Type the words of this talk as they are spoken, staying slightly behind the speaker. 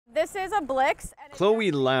This is a Blix.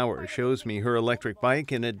 Chloe Lauer shows me her electric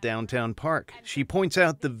bike in a downtown park. She points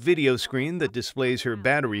out the video screen that displays her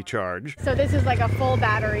battery charge. So this is like a full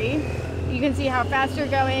battery. You can see how fast you're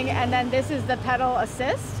going, and then this is the pedal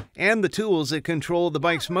assist. And the tools that control the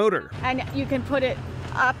bike's motor. And you can put it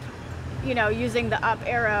up, using the up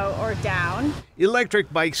arrow or down.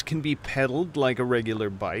 Electric bikes can be pedaled like a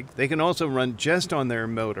regular bike. They can also run just on their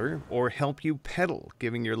motor or help you pedal,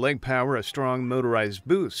 giving your leg power a strong motorized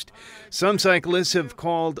boost. Some cyclists have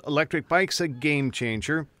called electric bikes a game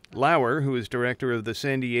changer. Lauer, who is director of the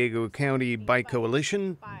San Diego County Bike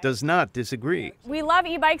Coalition, does not disagree. We love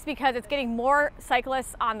e-bikes because it's getting more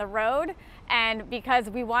cyclists on the road, and because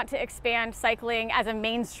we want to expand cycling as a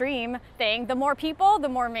mainstream thing. The more people, the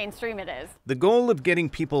more mainstream it is. The goal of getting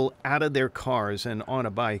people out of their cars and on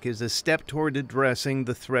a bike is a step toward addressing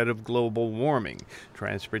the threat of global warming.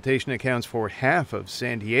 Transportation accounts for half of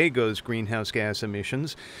San Diego's greenhouse gas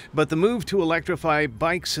emissions, but the move to electrify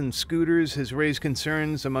bikes and scooters has raised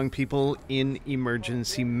concerns among people in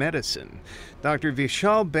emergency medicine. Dr.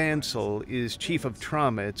 Vishal Bansal is chief of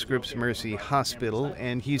trauma at Scripps Mercy Hospital,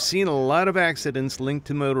 and he's seen a lot of accidents linked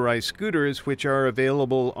to motorized scooters, which are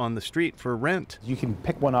available on the street for rent. You can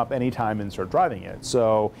pick one up anytime and start driving it.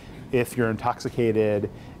 So if you're intoxicated,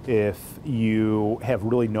 if you have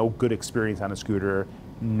really no good experience on a scooter,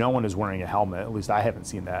 no one is wearing a helmet. At least I haven't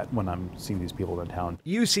seen that when I'm seeing these people in town.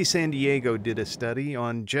 UC San Diego did a study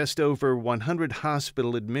on just over 100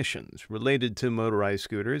 hospital admissions related to motorized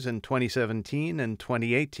scooters in 2017 and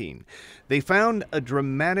 2018. They found a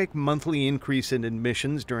dramatic monthly increase in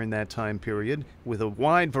admissions during that time period with a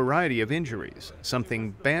wide variety of injuries,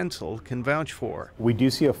 something Bansal can vouch for. We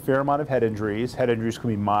do see a fair amount of head injuries. Head injuries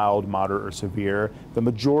can be mild, moderate, or severe. The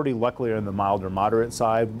majority, luckily, are in the mild or moderate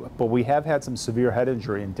side, but we have had some severe head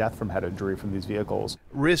injury and death from head injury from these vehicles.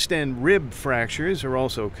 Wrist and rib fractures are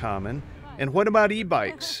also common. And what about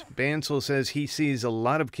e-bikes? Bansal says he sees a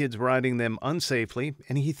lot of kids riding them unsafely,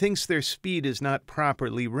 and he thinks their speed is not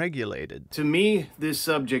properly regulated. To me, this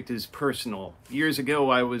subject is personal. Years ago,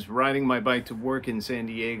 I was riding my bike to work in San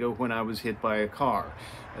Diego when I was hit by a car.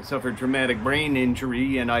 I suffered traumatic brain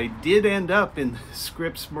injury, and I did end up in the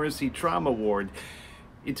Scripps Mercy Trauma Ward.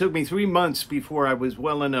 It took me 3 months before I was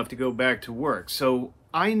well enough to go back to work, so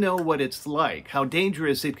I know what it's like, how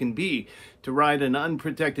dangerous it can be to ride an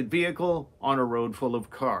unprotected vehicle on a road full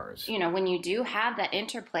of cars. When you do have that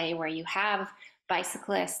interplay where you have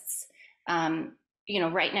bicyclists,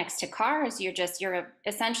 right next to cars, you're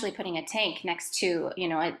essentially putting a tank next to,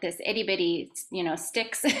 this itty bitty,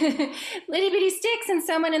 sticks, itty bitty sticks and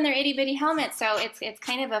someone in their itty bitty helmet. So it's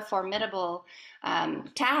kind of a formidable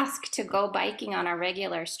task to go biking on our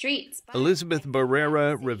regular streets. Elizabeth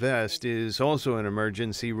Barrera Rivest is also an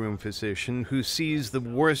emergency room physician who sees the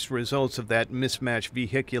worst results of that mismatched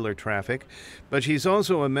vehicular traffic, but she's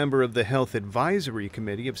also a member of the Health Advisory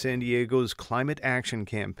Committee of San Diego's Climate Action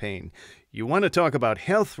Campaign. You want to talk about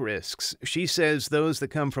health risks? She says those that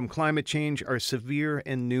come from climate change are severe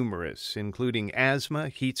and numerous, including asthma,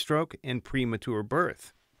 heat stroke, and premature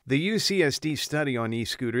birth. The UCSD study on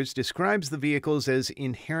e-scooters describes the vehicles as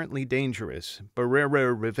inherently dangerous.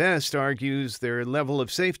 Barrera Rivest argues their level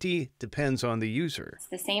of safety depends on the user. It's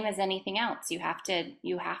the same as anything else. You have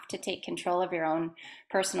to take control of your own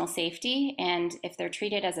personal safety, and if they're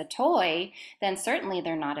treated as a toy, then certainly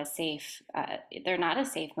they're not a safe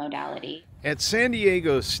modality. At San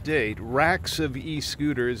Diego State, racks of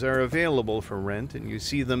e-scooters are available for rent, and you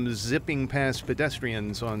see them zipping past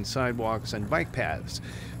pedestrians on sidewalks and bike paths.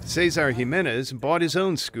 Cesar Jimenez bought his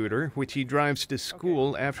own scooter, which he drives to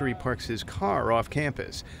school after he parks his car off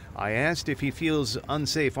campus. I asked if he feels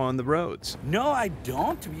unsafe on the roads. No, I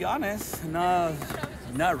don't, to be honest. No,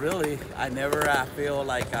 not really. I never feel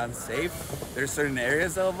like unsafe. There's certain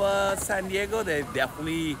areas of San Diego that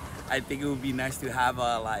definitely, I think it would be nice to have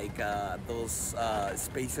those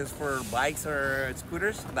spaces for bikes or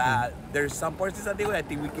scooters. That there's some parts of San Diego I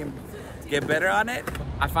think we can get better on it.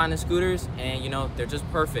 I find the scooters and they're just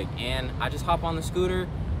perfect, and I just hop on the scooter,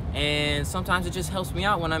 and sometimes it just helps me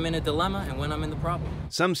out when I'm in a dilemma and when I'm in the problem.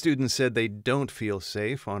 Some students said they don't feel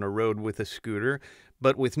safe on a road with a scooter,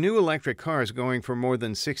 but with new electric cars going for more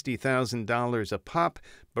than $60,000 a pop,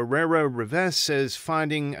 Barrera Rivest says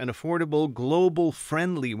finding an affordable,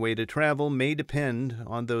 global-friendly way to travel may depend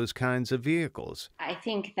on those kinds of vehicles. I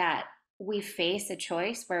think that we face a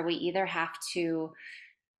choice where we either have to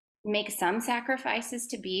make some sacrifices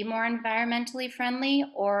to be more environmentally friendly,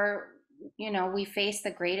 or we face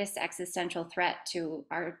the greatest existential threat to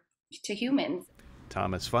humans.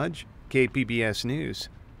 Thomas Fudge, KPBS News.